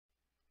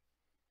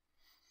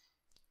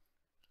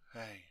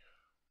Hey,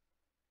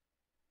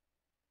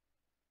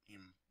 you,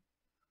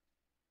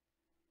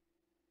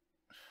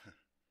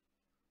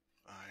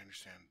 I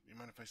understand. You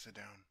mind if I sit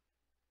down?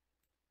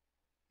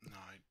 No,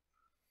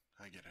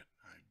 I get it.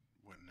 I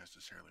wouldn't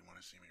necessarily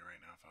want to see me right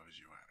now if I was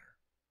you either.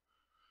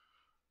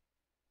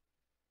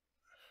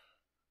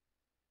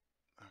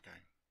 Okay,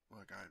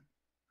 look, I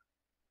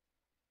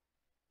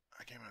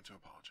came out to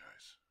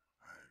apologize.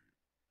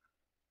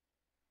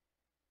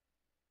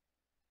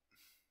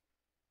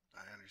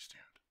 I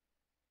understand.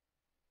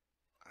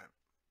 I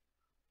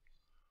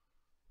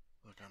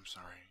look, I'm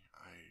sorry.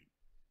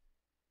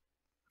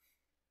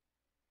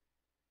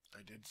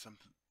 I did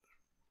something.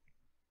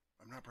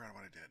 I'm not proud of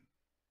what I did.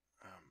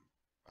 Um,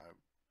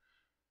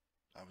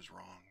 I was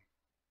wrong.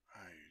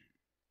 I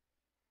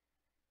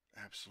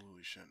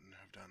absolutely shouldn't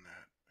have done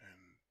that,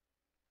 and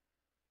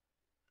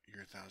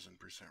you're 1,000%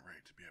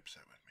 right to be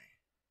upset with me.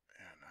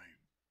 And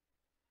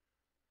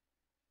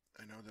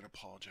I know that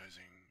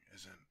apologizing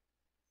isn't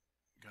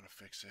gonna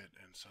fix it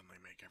and suddenly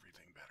make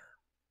everything better.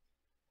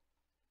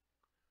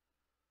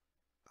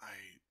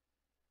 I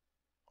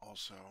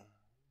also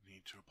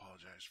need to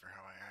apologize for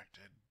how I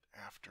acted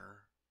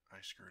after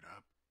I screwed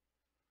up.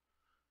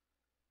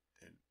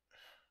 It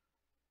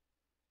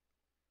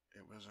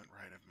it wasn't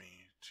right of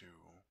me to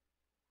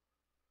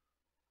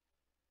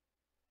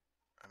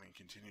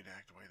continue to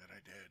act the way that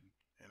I did,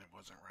 and it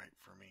wasn't right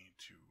for me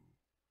to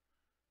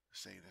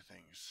say the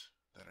things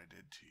that I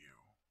did to you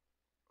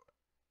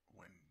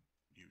when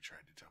you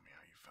tried to tell me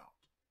how you felt.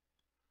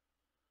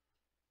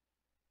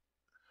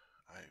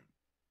 I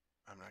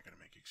I'm not going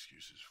to make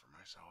excuses for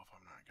myself.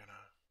 I'm not going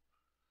to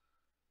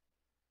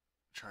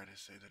try to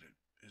say that it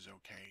is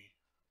okay.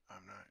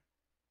 I'm not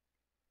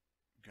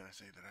going to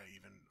say that I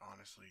even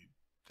honestly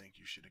think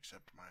you should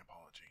accept my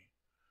apology.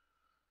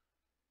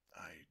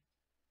 I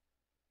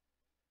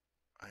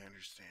I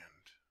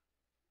understand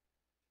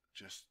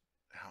just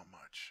how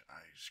much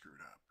I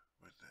screwed up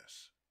with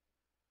this,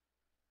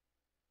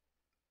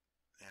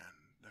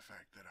 and the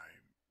fact that I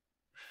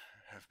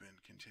have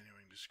been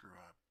continuing to screw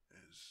up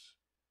is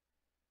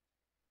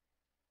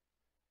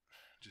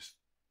just,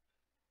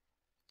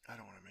 I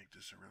don't want to make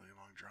this a really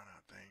long drawn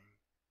out thing.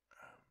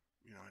 Uh,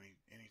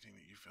 anything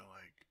that you feel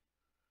like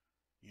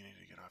you need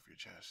to get off your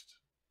chest,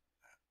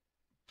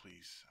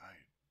 please.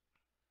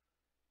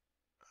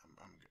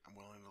 I'm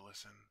willing to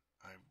listen.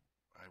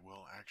 I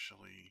will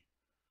actually.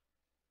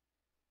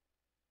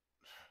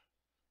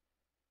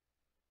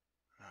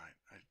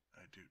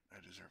 I do. I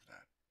deserve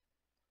that.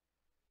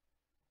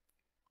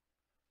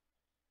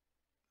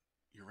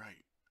 You're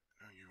right.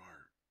 No, you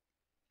are.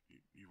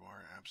 You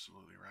are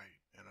absolutely right.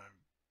 And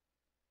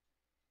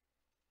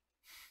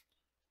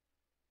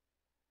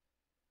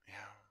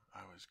yeah,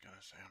 I was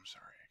gonna say I'm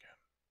sorry again.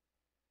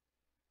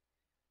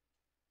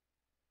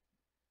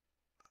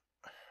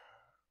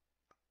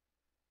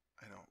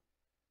 I don't.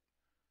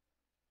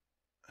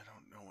 I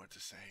don't know what to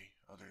say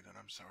other than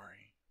I'm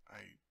sorry.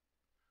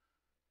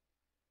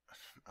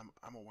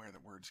 I'm aware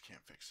that words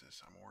can't fix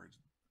this. I'm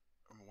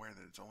aware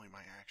that it's only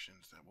my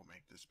actions that will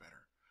make this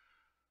better.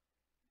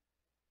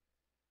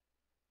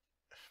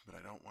 But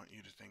I don't want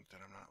you to think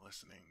that I'm not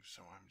listening,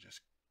 so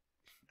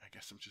I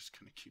guess I'm just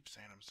gonna keep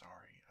saying I'm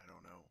sorry. I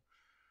don't know.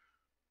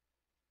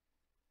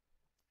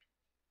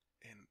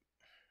 And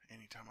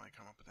anytime I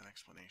come up with an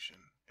explanation,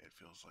 it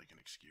feels like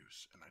an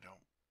excuse, and I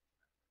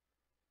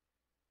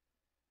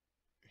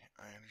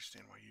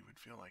understand why you would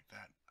feel like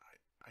that.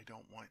 I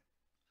don't want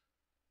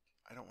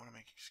I don't want to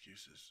make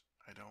excuses.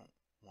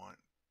 Want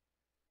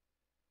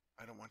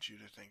I don't want you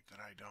to think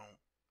that I don't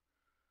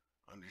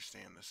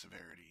understand the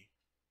severity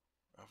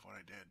of what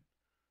I did.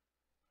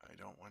 I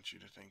don't want you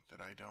to think that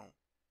I don't.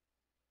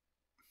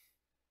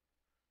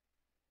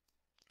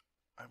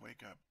 I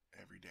wake up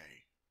every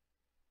day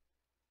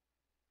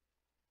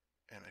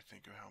and I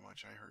think of how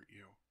much I hurt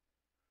you,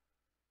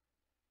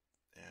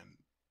 and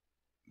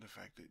the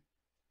fact that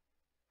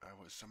I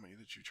was somebody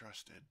that you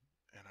trusted,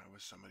 and I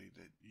was somebody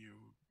that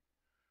you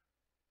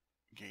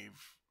gave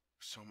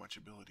so much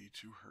ability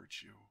to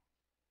hurt you,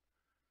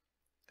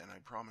 and I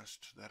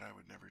promised that I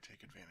would never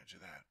take advantage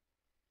of that,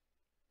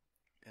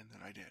 and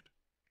then I did.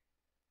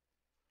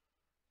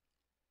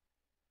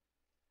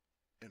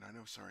 And I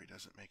know sorry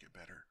doesn't make it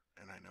better,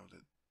 and I know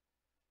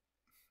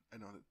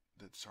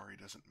that sorry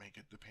doesn't make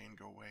it the pain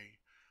go away,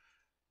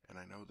 and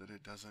I know that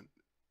it doesn't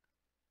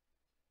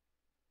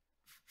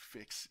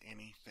fix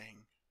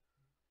anything.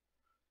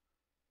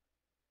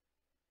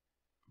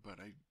 But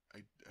I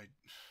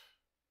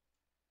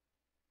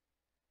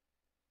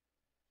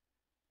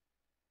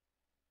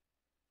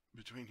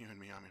between you and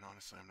me,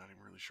 honestly, I'm not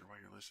even really sure why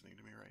you're listening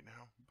to me right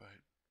now,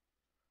 but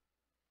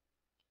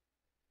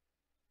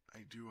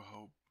I do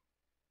hope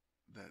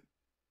that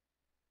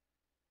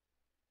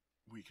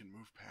we can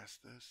move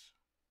past this.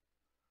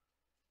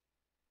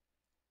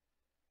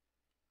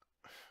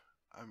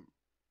 I'm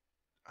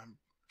I'm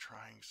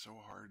trying so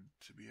hard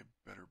to be a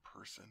better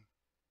person.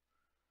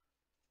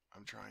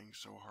 I'm trying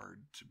so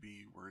hard to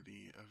be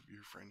worthy of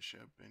your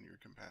friendship and your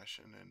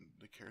compassion and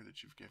the care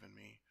that you've given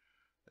me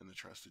and the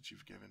trust that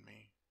you've given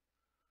me.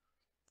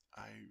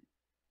 I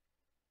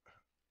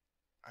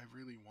I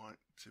really want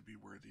to be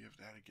worthy of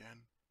that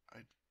again. I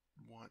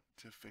want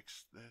to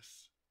fix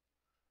this.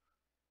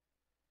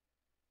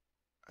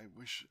 I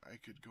wish I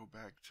could go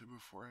back to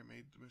before I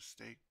made the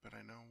mistake, but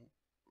I know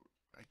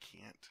I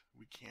can't.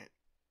 We can't.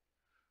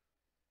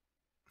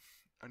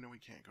 I know we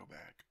can't go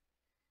back.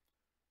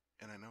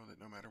 And I know that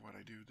no matter what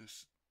I do,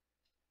 this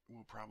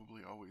will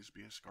probably always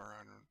be a scar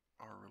on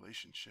our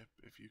relationship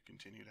if you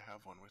continue to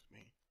have one with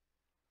me.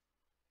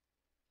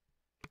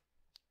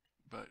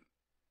 But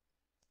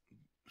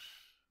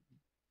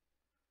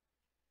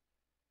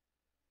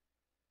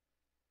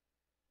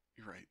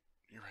you're right.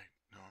 You're right.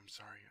 No, I'm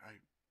sorry.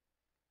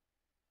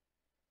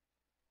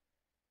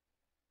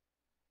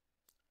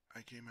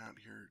 I came out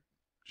here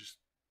just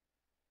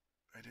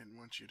I didn't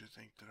want you to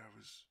think that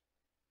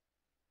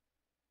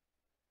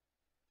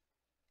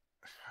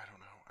I don't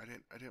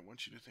know. I didn't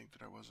want you to think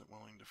that I wasn't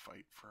willing to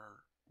fight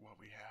for what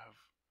we have.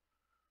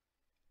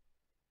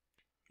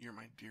 You're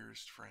my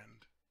dearest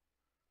friend.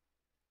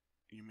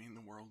 You mean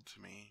the world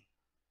to me.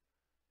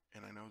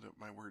 And I know that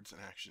my words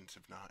and actions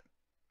have not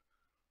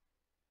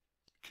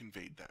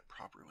conveyed that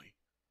properly.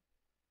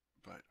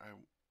 But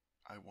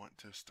I want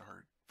to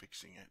start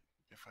fixing it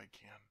if I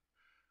can.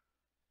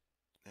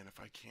 And if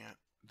I can't,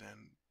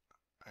 then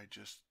I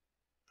guess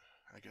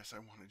I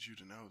wanted you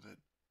to know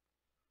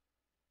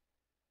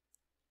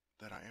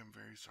that I am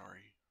very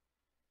sorry.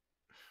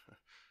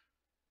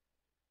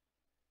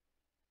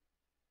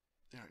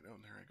 Yeah, I know,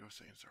 and there I go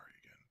saying sorry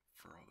again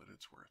for all that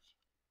it's worth.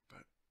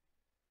 But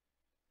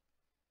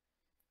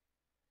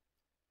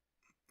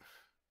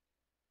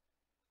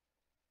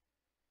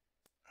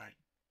I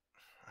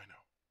I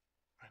know.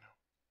 I know.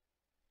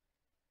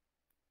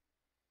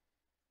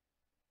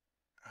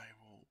 I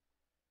will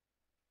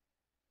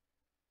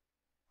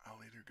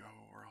I'll either go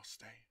or I'll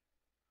stay.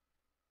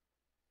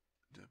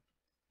 De-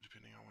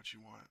 Depending on what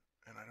you want.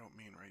 And I don't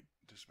mean right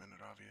this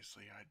minute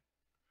obviously. I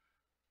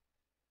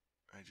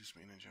just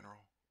mean in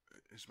general.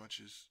 As much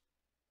as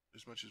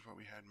what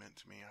we had meant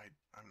to me,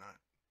 I'm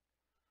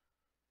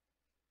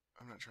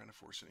not trying to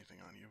force anything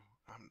on you.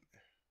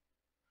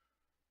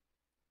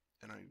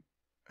 And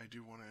I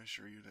do want to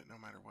assure you that no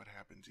matter what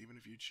happens, even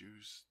if you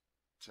choose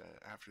to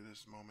after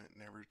this moment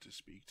never to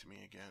speak to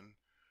me again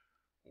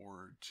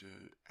or to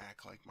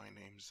act like my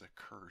name's a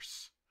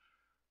curse,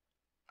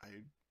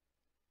 I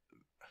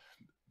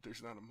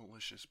there's not a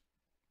malicious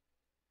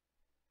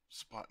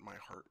spot in my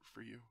heart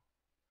for you.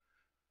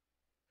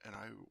 And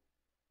I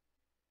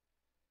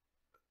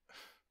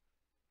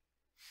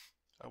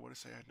want to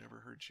say I'd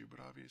never hurt you, but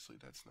obviously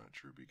that's not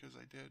true because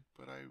I did.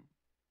 But I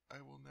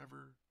will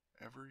never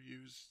ever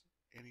use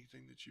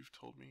anything that you've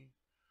told me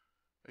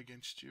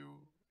against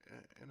you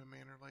in a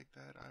manner like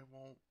that. I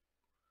won't.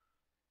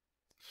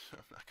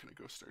 I'm not gonna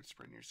go start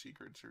spreading your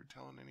secrets or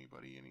telling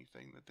anybody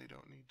anything that they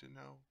don't need to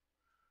know.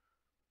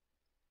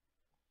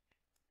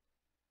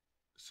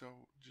 So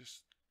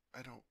just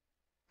I don't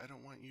I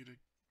don't want you to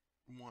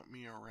want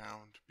me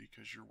around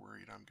because you're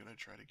worried I'm gonna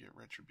try to get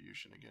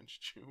retribution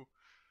against you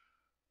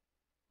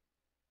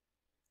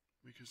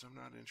because I'm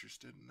not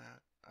interested in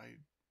that.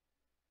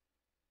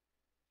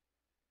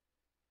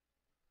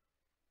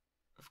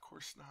 Of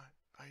course not.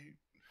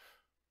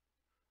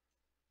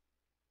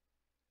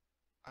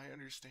 I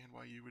understand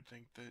why you would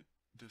think that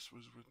this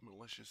was with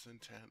malicious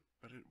intent,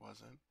 but it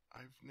wasn't.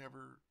 I've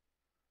never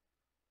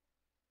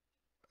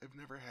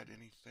had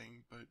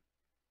anything but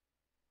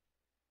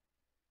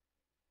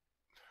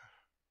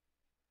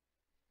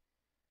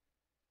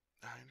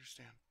I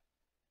understand.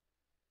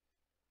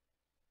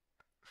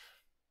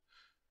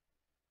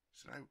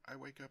 So I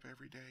wake up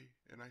every day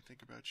and I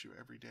think about you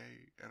every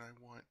day and I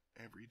want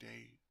every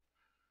day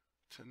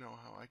to know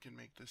how I can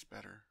make this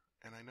better.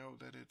 And I know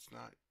that it's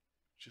not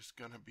just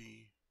gonna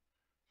be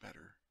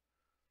better.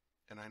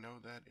 And I know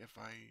that if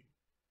I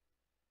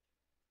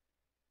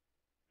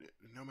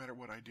no matter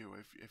what I do,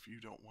 if you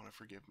don't want to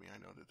forgive me, I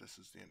know that this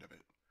is the end of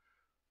it.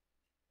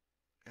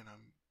 And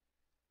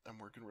I'm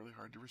working really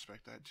hard to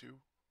respect that too.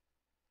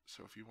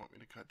 So if you want me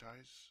to cut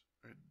ties,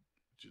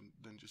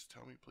 then just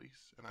tell me,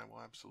 please, and I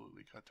will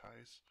absolutely cut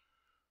ties.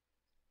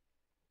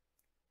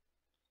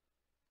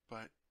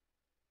 But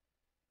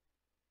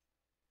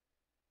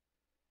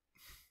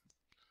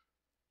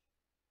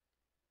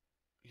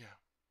yeah,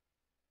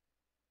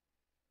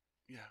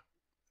 yeah,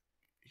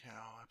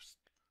 yeah,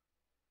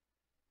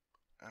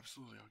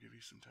 absolutely. I'll give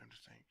you some time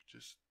to think.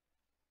 Just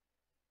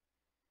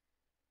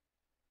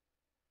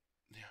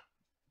yeah,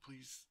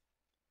 please.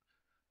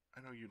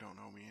 I know you don't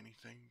owe me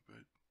anything,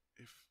 but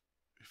if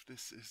if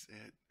this is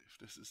it, if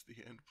this is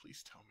the end,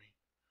 please tell me.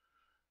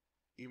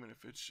 Even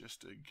if it's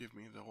just to give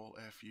me the whole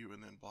F you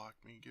and then block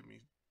me,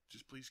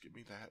 just please give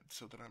me that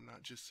so that I'm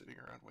not just sitting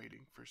around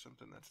waiting for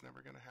something that's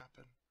never going to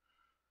happen.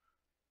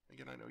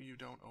 Again, I know you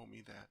don't owe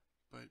me that,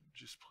 but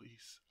just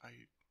please,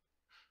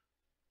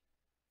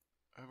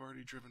 I've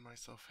already driven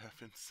myself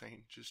half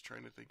insane just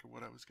trying to think of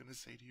what I was going to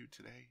say to you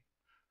today.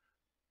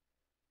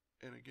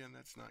 And again,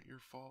 that's not your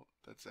fault.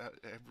 That's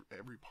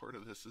every part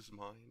of this is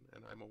mine,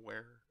 and I'm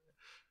aware.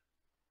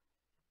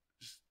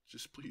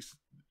 Just please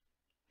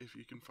if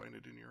you can find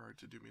it in your heart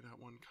to do me that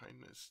one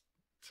kindness,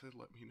 to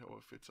let me know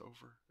if it's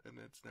over and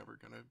it's never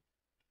gonna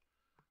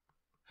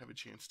have a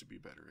chance to be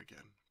better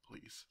again,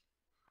 please.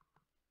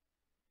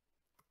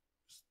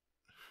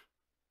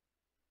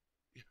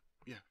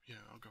 Yeah, yeah.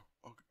 I'll go.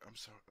 I'm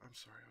sorry. I'm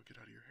sorry. I'll get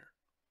out of your hair.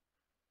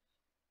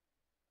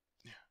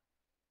 Yeah.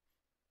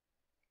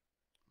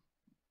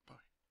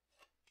 Bye.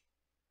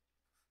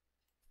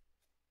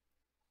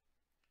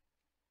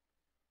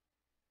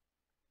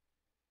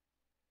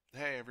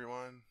 Hey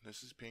everyone,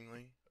 this is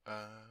Pingley.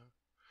 I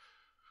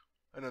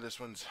know this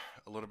one's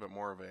a little bit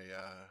more of a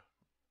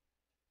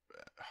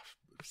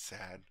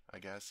sad, I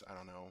guess. I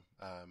don't know.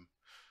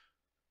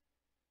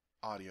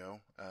 Audio.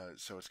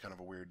 So it's kind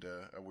of a weird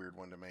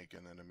one to make,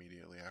 and then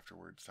immediately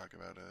afterwards talk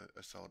about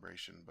a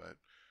celebration. But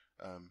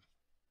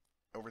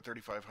over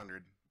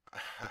 3,500.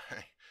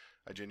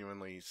 I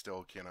genuinely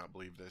still cannot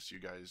believe this. You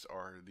guys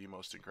are the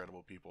most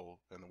incredible people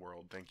in the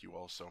world. Thank you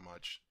all so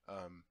much.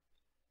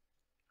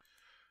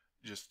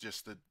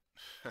 Just the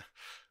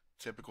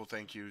typical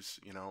thank yous,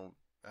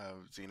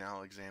 Zine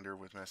Alexander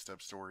with Messed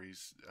Up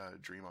Stories,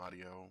 Dream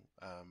Audio.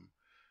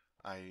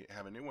 I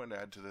have a new one to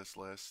add to this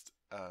list,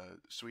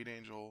 Sweet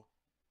Angel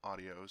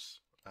Audios.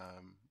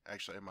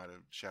 Actually, I might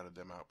have shouted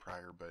them out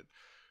prior, but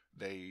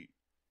they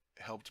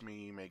helped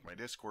me make my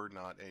Discord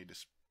not a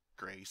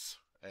disgrace,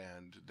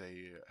 and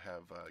they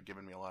have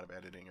given me a lot of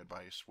editing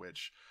advice,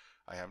 which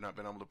I have not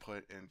been able to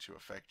put into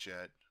effect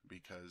yet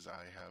because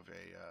I have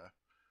a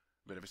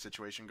bit of a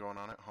situation going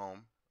on at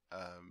home.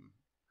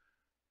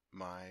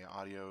 My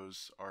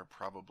audios are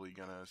probably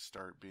gonna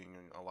start being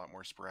a lot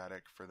more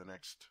sporadic for the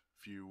next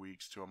few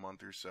weeks to a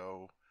month or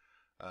so.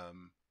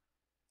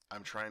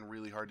 I'm trying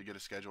really hard to get a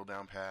schedule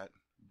down pat,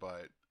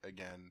 but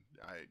again,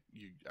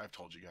 I've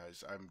told you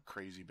guys I'm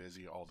crazy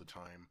busy all the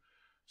time,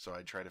 so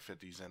I try to fit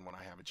these in when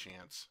I have a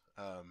chance.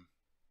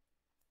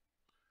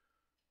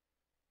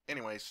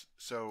 Anyways,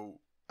 so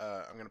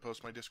I'm going to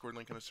post my Discord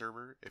link in the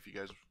server. If you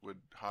guys would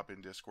hop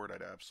in Discord,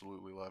 I'd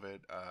absolutely love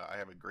it. I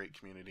have a great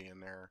community in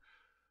there.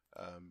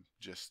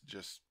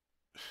 Just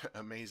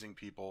amazing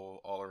people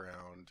all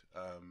around.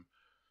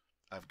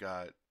 I've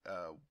got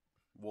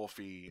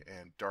Wolfie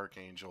and Dark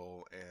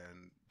Angel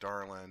and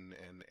Darlin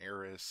and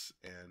Eris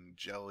and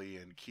Jelly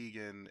and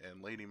Keegan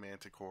and Lady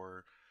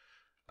Manticore.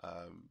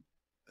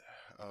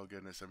 Oh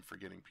goodness, I'm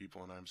forgetting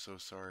people and I'm so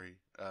sorry.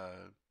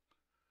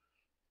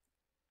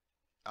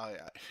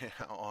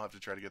 I'll have to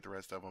try to get the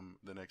rest of them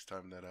the next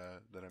time that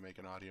I make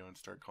an audio and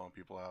start calling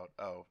people out.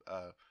 Oh,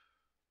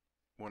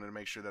 wanted to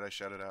make sure that I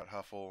shouted out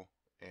Huffle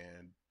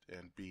and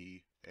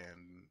B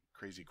and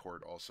Crazy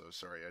Court also.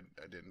 Sorry,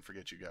 I didn't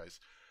forget you guys.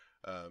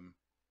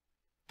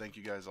 Thank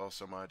you guys all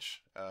so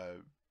much.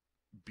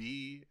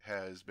 B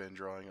has been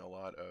drawing a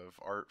lot of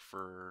art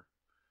for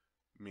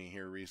me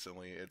here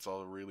recently. It's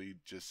all really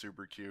just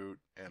super cute,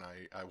 and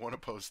I want to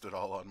post it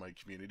all on my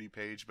community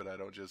page, but I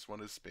don't just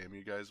want to spam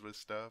you guys with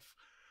stuff.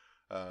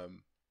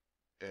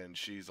 And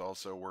she's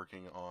also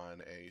working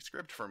on a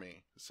script for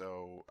me,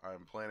 so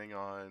I'm planning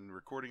on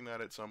recording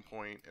that at some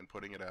point and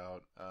putting it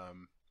out.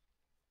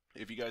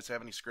 If you guys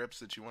have any scripts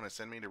that you want to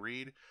send me to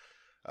read,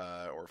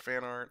 or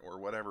fan art or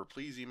whatever,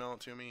 please email it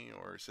to me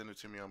or send it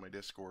to me on my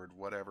Discord,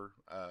 whatever.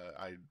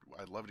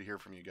 I'd love to hear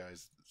from you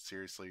guys.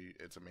 Seriously,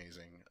 it's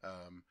amazing.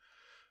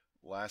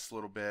 Last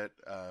little bit,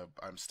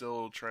 I'm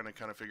still trying to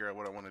kind of figure out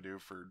what I want to do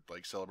for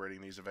like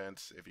celebrating these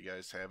events. If you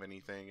guys have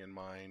anything in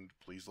mind,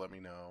 please let me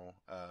know.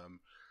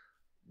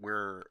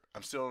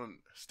 I'm still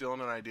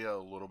in an idea a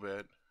little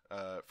bit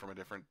from a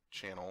different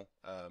channel,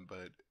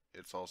 but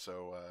it's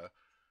also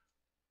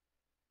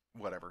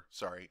whatever.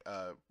 Sorry.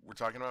 We're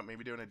talking about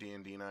maybe doing a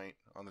D&D night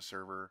on the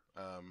server.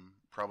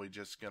 Probably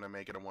just gonna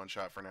make it a one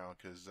shot for now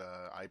because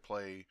I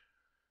play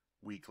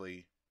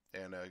weekly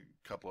and a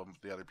couple of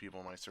the other people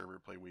on my server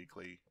play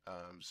weekly.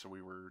 So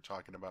we were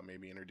talking about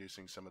maybe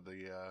introducing some of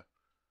the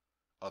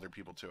other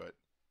people to it.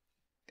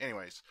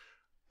 Anyways,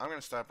 I'm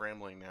gonna stop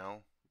rambling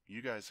now.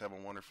 You guys have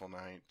a wonderful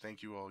night.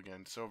 Thank you all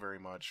again so very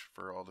much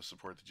for all the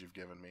support that you've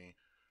given me.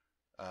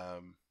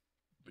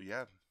 But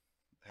yeah,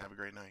 have a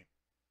great night.